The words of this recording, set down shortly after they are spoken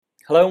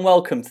Hello and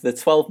welcome to the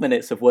 12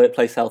 Minutes of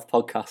Workplace Health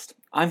podcast.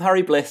 I'm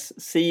Harry Bliss,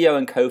 CEO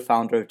and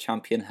co-founder of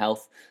Champion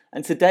Health,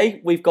 and today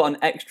we've got an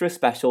extra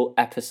special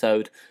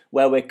episode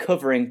where we're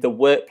covering the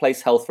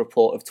Workplace Health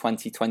Report of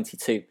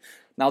 2022.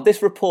 Now,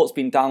 this report's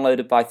been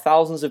downloaded by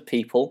thousands of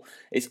people.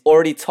 It's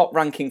already top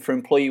ranking for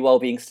employee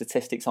wellbeing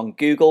statistics on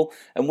Google,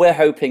 and we're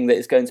hoping that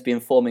it's going to be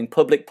informing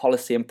public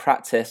policy and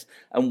practice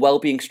and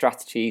wellbeing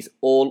strategies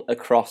all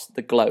across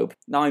the globe.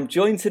 Now, I'm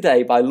joined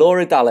today by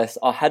Laura Dallas,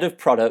 our head of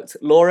product.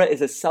 Laura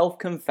is a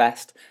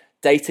self-confessed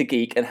data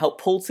geek and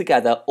helped pull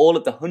together all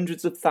of the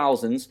hundreds of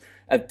thousands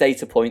of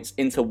data points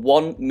into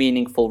one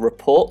meaningful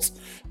report.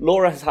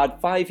 Laura has had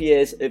 5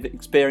 years of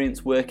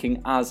experience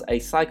working as a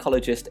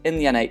psychologist in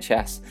the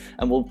NHS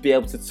and will be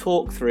able to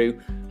talk through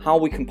how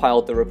we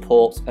compiled the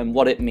report and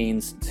what it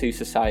means to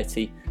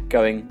society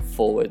going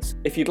forwards.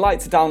 If you'd like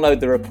to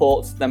download the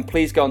report, then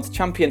please go onto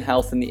Champion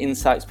Health and the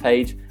Insights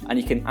page and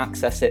you can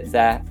access it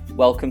there.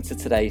 Welcome to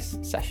today's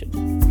session.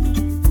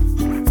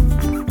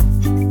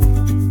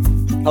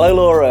 Hello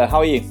Laura, how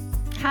are you?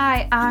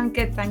 Hi, I'm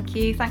good, thank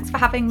you. Thanks for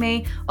having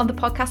me on the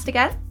podcast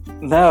again.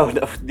 No,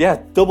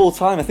 double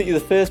time. I think you're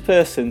the first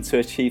person to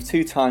achieve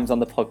 2 times on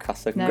the podcast,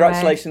 so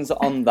congratulations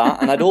on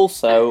that. And I'd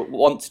also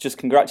want to just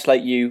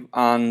congratulate you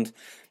and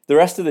the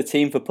rest of the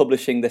team for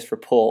publishing this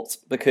report,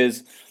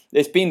 because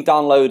it's been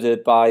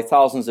downloaded by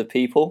thousands of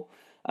people.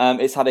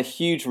 It's had a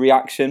huge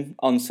reaction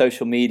on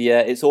social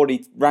media. It's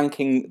already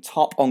ranking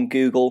top on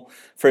Google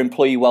for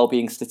employee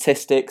wellbeing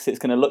statistics. It's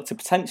going to look to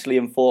potentially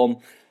inform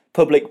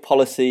public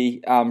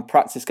policy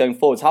practice going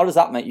forwards. How does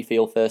that make you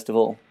feel, first of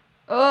all?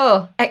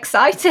 Oh,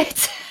 excited.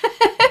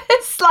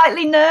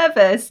 Slightly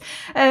nervous.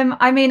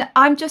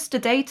 I'm just a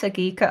data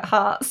geek at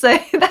heart. So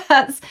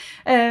that's,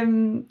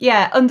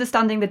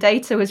 understanding the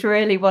data was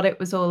really what it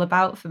was all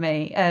about for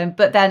me.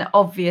 But then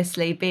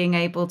obviously being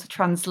able to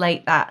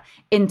translate that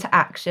into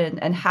action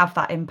and have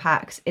that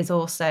impact is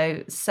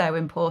also so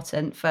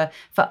important for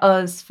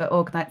us,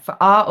 for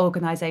our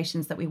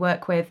organisations that we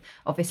work with,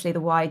 obviously the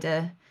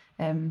wider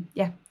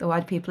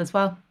people as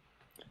well.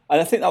 And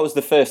I think that was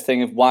the first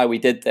thing of why we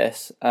did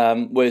this,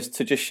 was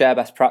to just share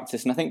best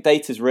practice. And I think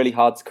data is really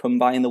hard to come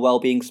by in the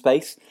wellbeing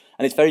space,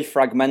 and it's very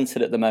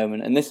fragmented at the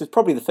moment. And this is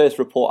probably the first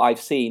report I've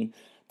seen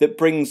that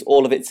brings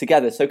all of it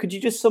together. So could you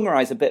just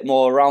summarise a bit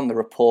more around the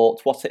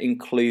report, what it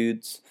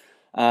includes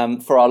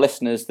for our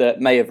listeners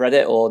that may have read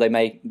it or they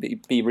may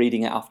be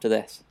reading it after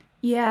this?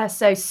 Yeah,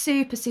 so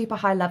super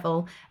high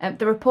level.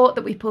 The report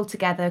that we pulled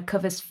together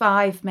covers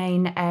 5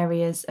 main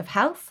areas of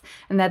health,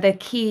 and they're the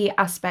key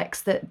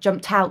aspects that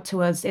jumped out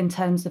to us in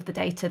terms of the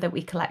data that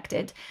we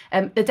collected.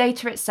 The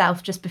data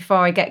itself, just before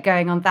I get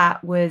going on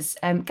that, was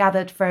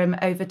gathered from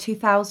over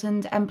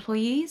 2,000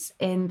 employees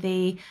in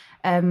the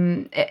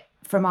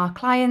from our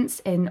clients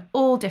in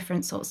all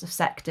different sorts of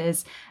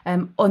sectors.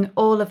 On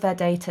all of their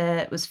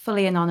data was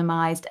fully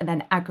anonymised and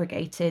then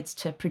aggregated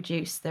to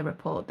produce the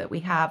report that we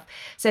have.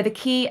 So the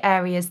key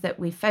areas that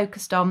we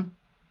focused on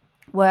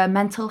were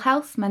mental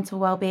health, mental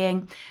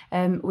well-being.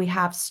 We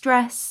have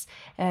stress,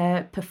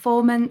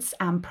 performance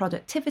and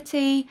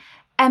productivity,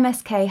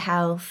 MSK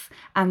health,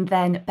 and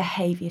then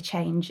behaviour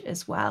change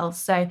as well.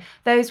 So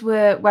those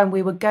were, when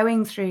we were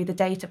going through the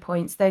data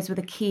points, those were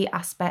the key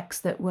aspects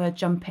that were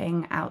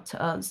jumping out to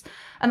us.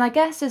 And I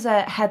guess as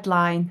a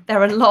headline,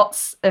 there are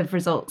lots of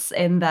results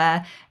in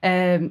there,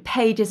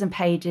 pages and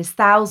pages,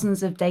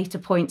 thousands of data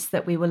points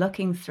that we were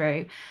looking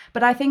through.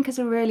 But I think as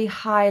a really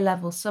high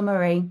level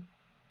summary,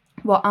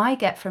 what I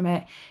get from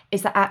it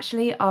is that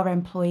actually our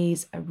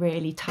employees are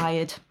really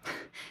tired.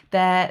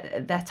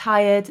 They're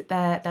tired,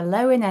 they're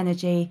low in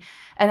energy,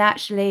 and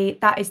actually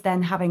that is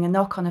then having a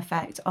knock-on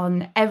effect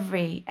on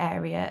every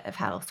area of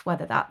health,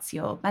 whether that's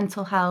your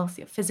mental health,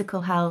 your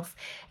physical health,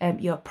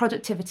 your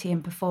productivity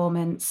and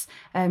performance.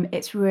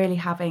 It's really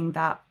having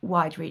that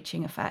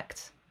wide-reaching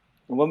effect.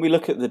 When we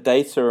look at the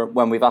data,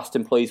 when we've asked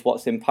employees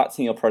what's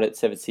impacting your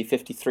productivity,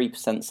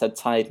 53% said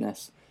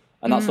tiredness.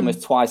 And that's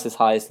almost twice as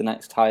high as the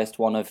next highest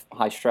one of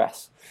high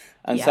stress.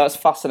 And so that's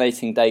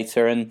fascinating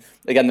data. And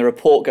again, the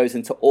report goes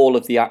into all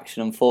of the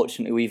action.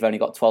 Unfortunately, we've only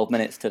got 12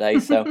 minutes today.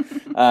 So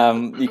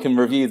you can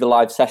review the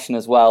live session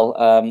as well.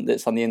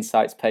 That's on the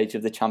Insights page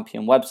of the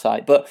Champion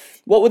website. But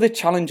what were the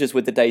challenges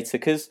with the data?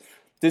 Because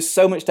there's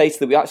so much data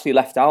that we actually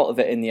left out of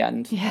it in the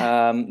end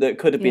that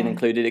could have been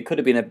included. It could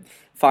have been a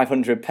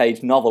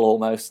 500-page novel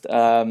almost,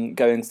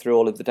 going through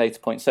all of the data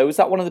points. So was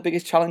that one of the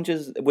biggest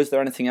challenges? Was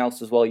there anything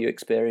else as well you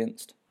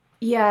experienced?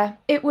 Yeah,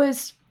 it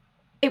was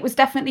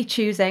definitely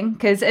choosing,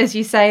 because as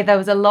you say, there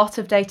was a lot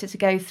of data to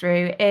go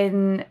through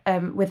in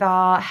with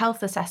our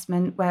health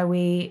assessment where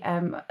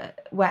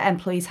where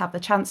employees have the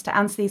chance to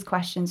answer these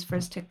questions for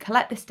us to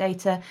collect this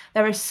data.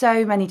 There are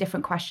so many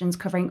different questions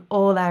covering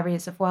all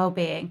areas of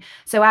well-being.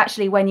 So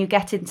actually when you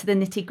get into the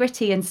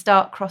nitty-gritty and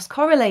start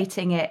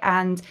cross-correlating it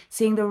and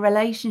seeing the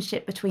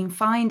relationship between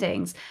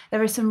findings,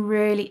 there are some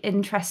really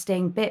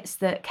interesting bits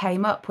that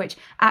came up which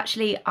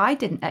actually I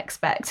didn't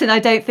expect, and I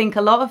don't think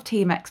a lot of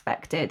team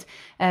expected.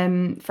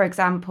 For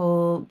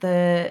example,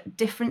 the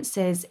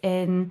differences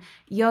in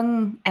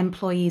young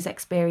employees'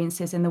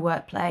 experiences in the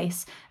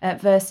workplace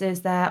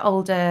versus their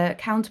older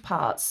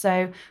counterparts.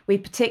 So we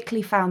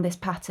particularly found this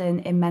pattern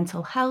in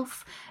mental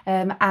health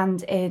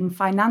and in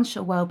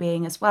financial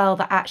well-being as well,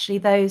 that actually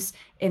those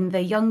in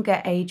the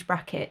younger age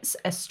brackets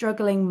are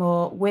struggling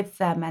more with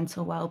their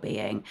mental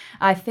well-being.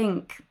 I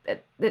think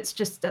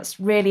that's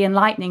really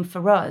enlightening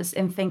for us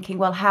in thinking,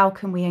 well, how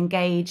can we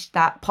engage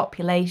that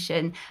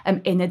population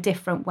in a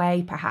different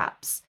way,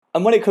 perhaps?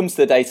 And when it comes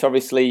to the data,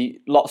 obviously,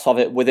 lots of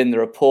it within the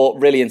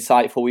report, really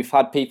insightful. We've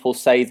had people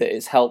say that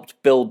it's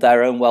helped build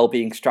their own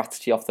wellbeing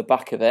strategy off the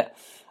back of it.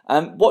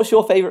 What's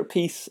your favourite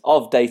piece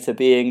of data,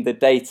 being the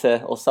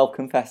data or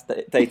self-confessed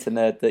data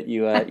nerd that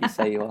you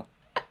say you are?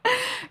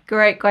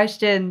 Great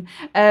question.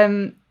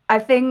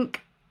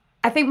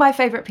 I think my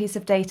favourite piece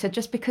of data,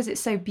 just because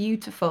it's so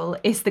beautiful,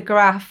 is the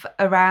graph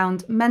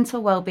around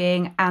mental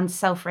well-being and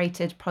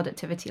self-rated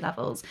productivity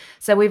levels.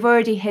 So we've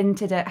already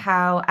hinted at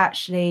how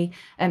actually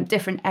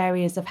different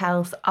areas of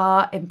health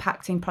are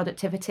impacting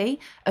productivity.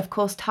 Of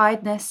course,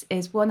 tiredness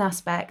is one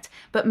aspect,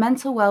 but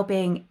mental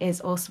well-being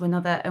is also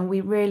another. And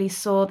we really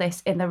saw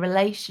this in the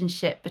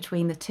relationship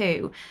between the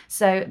two.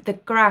 So the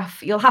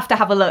graph, you'll have to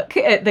have a look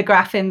at the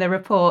graph in the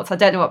report. I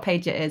don't know what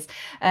page it is,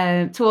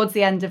 towards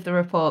the end of the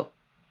report.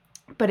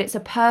 But it's a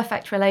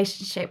perfect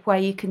relationship where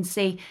you can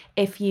see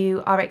if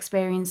you are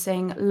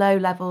experiencing low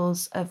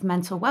levels of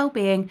mental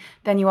well-being,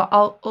 then you are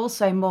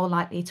also more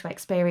likely to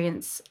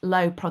experience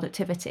low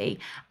productivity,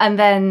 and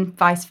then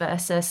vice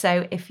versa.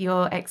 So if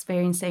you're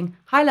experiencing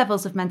high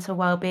levels of mental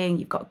well-being,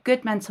 you've got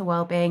good mental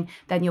well-being,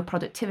 then your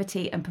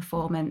productivity and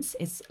performance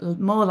is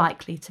more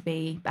likely to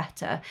be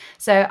better.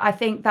 So I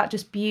think that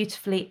just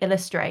beautifully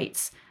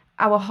illustrates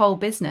our whole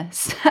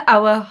business.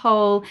 Our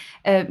whole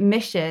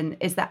mission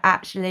is that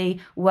actually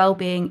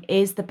well-being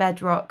is the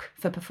bedrock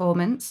for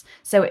performance.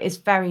 So it is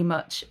very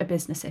much a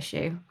business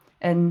issue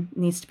and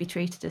needs to be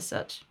treated as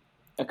such.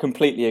 I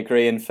completely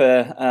agree. And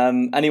for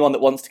anyone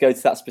that wants to go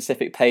to that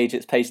specific page,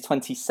 it's page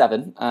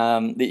 27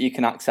 that you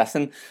can access.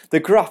 And the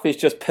graph is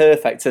just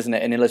perfect, isn't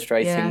it, in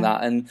illustrating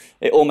that? And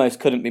it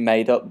almost couldn't be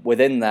made up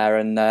within there.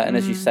 And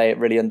as you say, it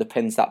really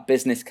underpins that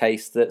business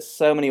case that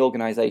so many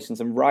organisations,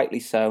 and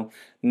rightly so,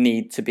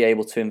 need to be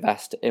able to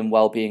invest in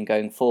well-being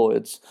going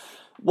forwards.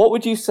 What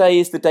would you say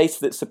is the data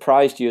that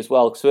surprised you as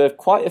well? Because there are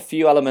quite a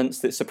few elements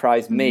that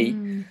surprised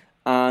me.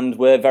 And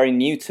were very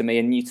new to me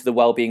and new to the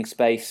wellbeing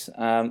space.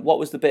 What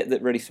was the bit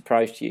that really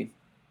surprised you?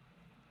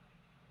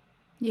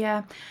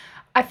 Yeah,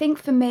 I think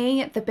for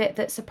me, the bit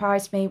that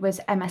surprised me was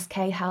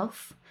MSK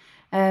Health.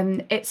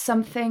 It's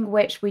something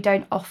which we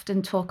don't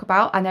often talk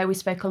about. I know we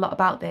spoke a lot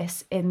about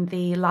this in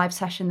the live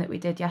session that we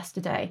did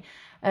yesterday.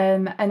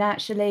 And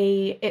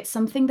actually, it's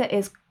something that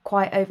is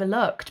quite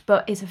overlooked,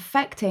 but is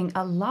affecting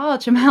a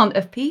large amount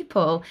of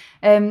people.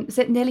 So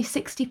nearly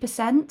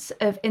 60%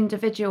 of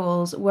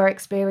individuals were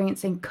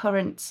experiencing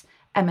current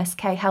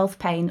MSK health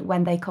pain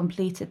when they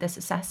completed this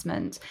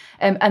assessment.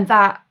 And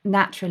that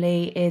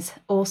naturally is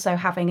also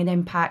having an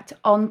impact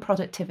on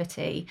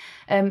productivity.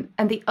 And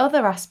the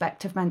other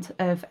aspect of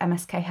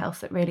MSK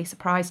health that really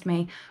surprised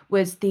me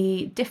was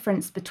the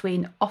difference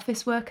between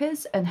office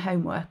workers and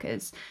home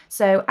workers.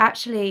 So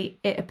actually,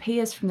 it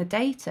appears from the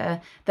data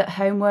that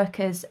home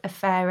workers are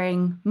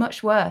faring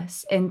much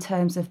worse in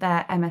terms of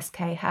their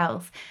MSK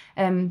health.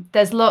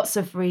 There's lots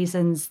of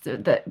reasons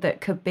that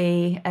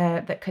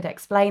could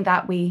explain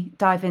that. We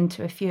dive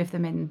into a few of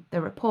them in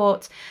the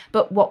report.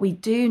 But what we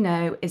do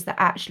know is that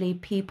actually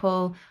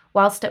people,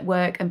 whilst at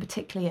work and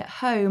particularly at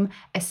home,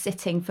 are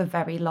sitting for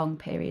very long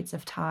periods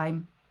of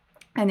time.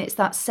 And it's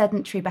that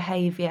sedentary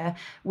behaviour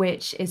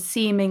which is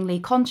seemingly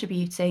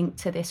contributing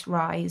to this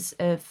rise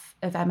of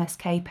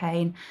MSK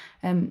pain.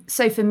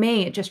 So for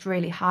me, it just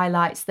really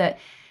highlights that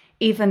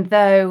even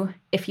though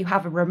if you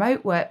have a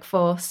remote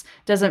workforce,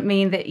 doesn't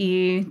mean that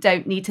you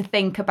don't need to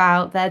think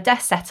about their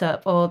desk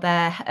setup or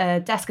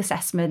their desk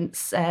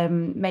assessments,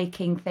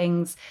 making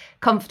things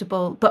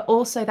comfortable, but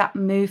also that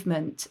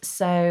movement.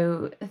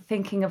 So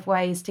thinking of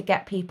ways to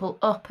get people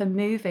up and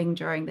moving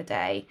during the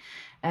day.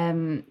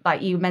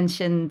 Like you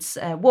mentioned,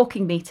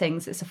 walking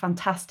meetings is a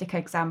fantastic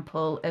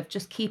example of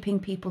just keeping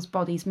people's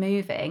bodies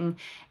moving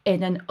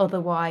in an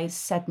otherwise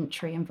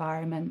sedentary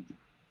environment.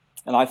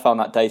 And I found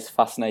that data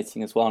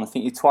fascinating as well. And I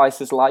think you're twice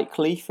as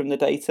likely from the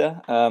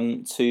data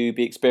to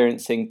be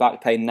experiencing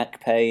back pain, neck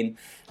pain,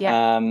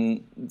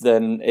 than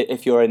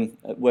if you're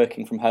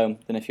working from home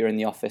than if you're in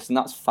the office. And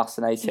that's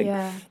fascinating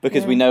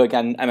because we know,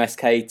 again,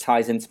 MSK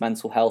ties into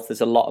mental health.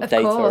 There's a lot of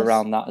data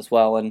around that as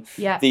well. And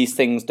these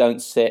things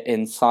don't sit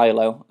in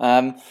silo.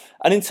 And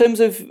in terms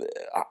of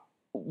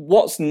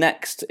what's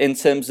next, in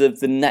terms of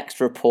the next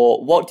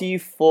report, what do you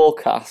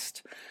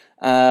forecast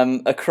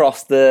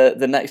across the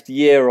next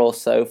year or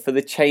so for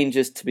the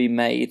changes to be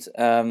made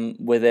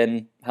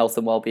within health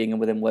and wellbeing and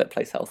within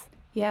workplace health?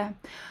 Yeah,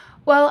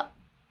 well,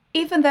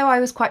 Even though I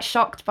was quite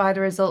shocked by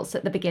the results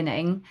at the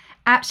beginning,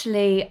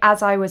 actually,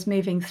 as I was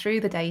moving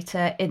through the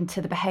data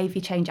into the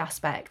behaviour change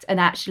aspect and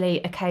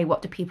actually, okay,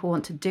 what do people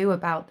want to do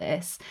about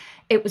this?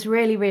 It was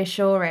really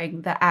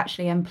reassuring that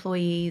actually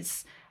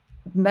employees,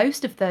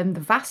 most of them,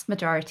 the vast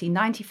majority,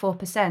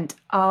 94%,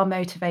 are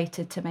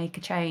motivated to make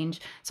a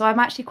change. So I'm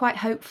actually quite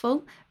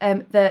hopeful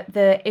that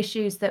the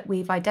issues that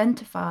we've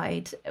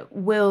identified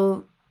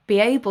will be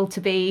able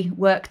to be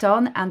worked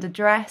on and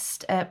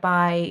addressed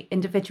by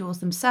individuals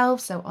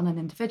themselves, so on an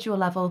individual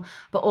level,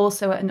 but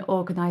also at an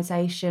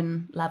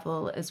organisation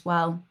level as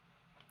well.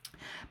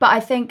 But I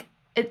think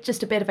it's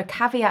just a bit of a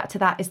caveat to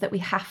that is that we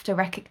have to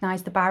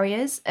recognise the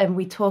barriers, and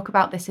we talk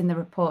about this in the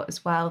report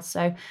as well.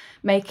 So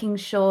making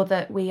sure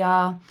that we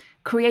are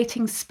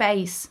creating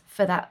space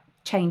for that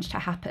change to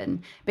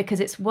happen,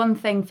 because it's one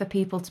thing for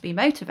people to be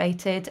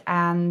motivated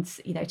and,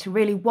 you know, to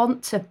really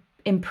want to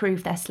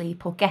improve their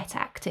sleep or get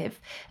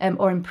active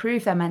or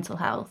improve their mental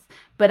health.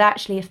 But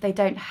actually, if they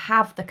don't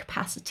have the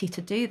capacity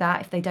to do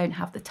that, if they don't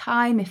have the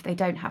time, if they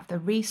don't have the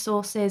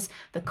resources,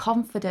 the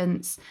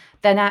confidence,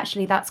 then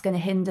actually that's going to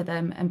hinder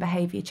them and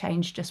behaviour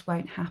change just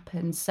won't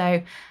happen.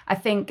 So I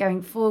think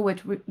going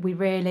forward,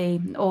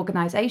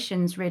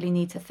 organisations really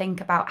need to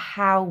think about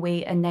how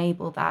we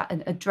enable that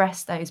and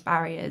address those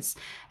barriers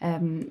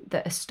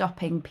that are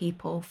stopping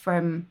people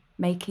from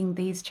making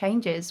these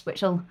changes,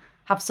 which will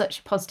have such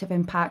a positive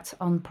impact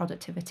on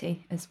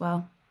productivity as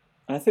well.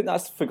 And I think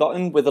that's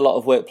forgotten with a lot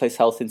of workplace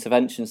health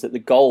interventions, that the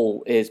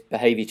goal is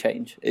behaviour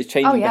change. It's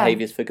changing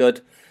behaviours for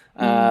good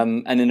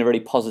and in a really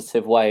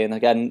positive way. And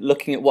again,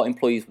 looking at what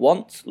employees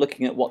want,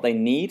 looking at what they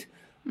need,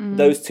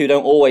 those two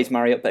don't always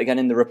marry up. But again,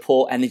 in the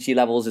report, energy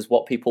levels is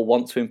what people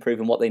want to improve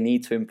and what they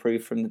need to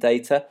improve from the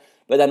data.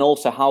 But then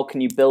also, how can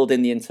you build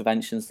in the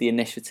interventions, the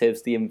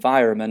initiatives, the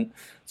environment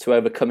to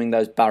overcoming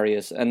those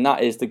barriers? And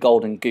that is the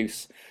golden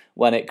goose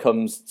when it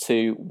comes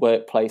to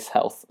workplace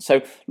health.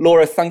 So,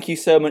 Laura, thank you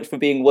so much for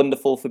being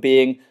wonderful, for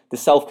being the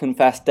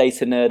self-confessed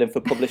data nerd and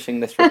for publishing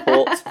this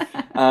report.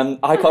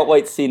 I can't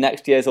wait to see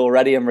next year's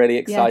already. I'm really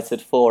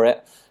excited for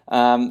it.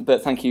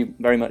 But thank you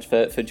very much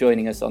for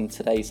joining us on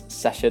today's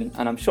session.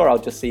 And I'm sure I'll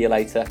just see you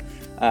later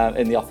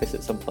in the office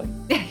at some point.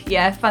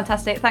 Yeah,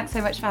 fantastic. Thanks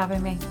so much for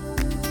having me.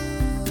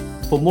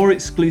 For more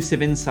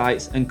exclusive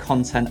insights and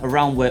content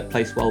around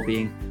workplace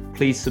wellbeing,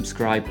 please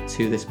subscribe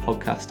to this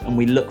podcast, and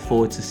we look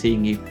forward to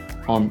seeing you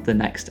on the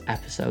next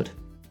episode.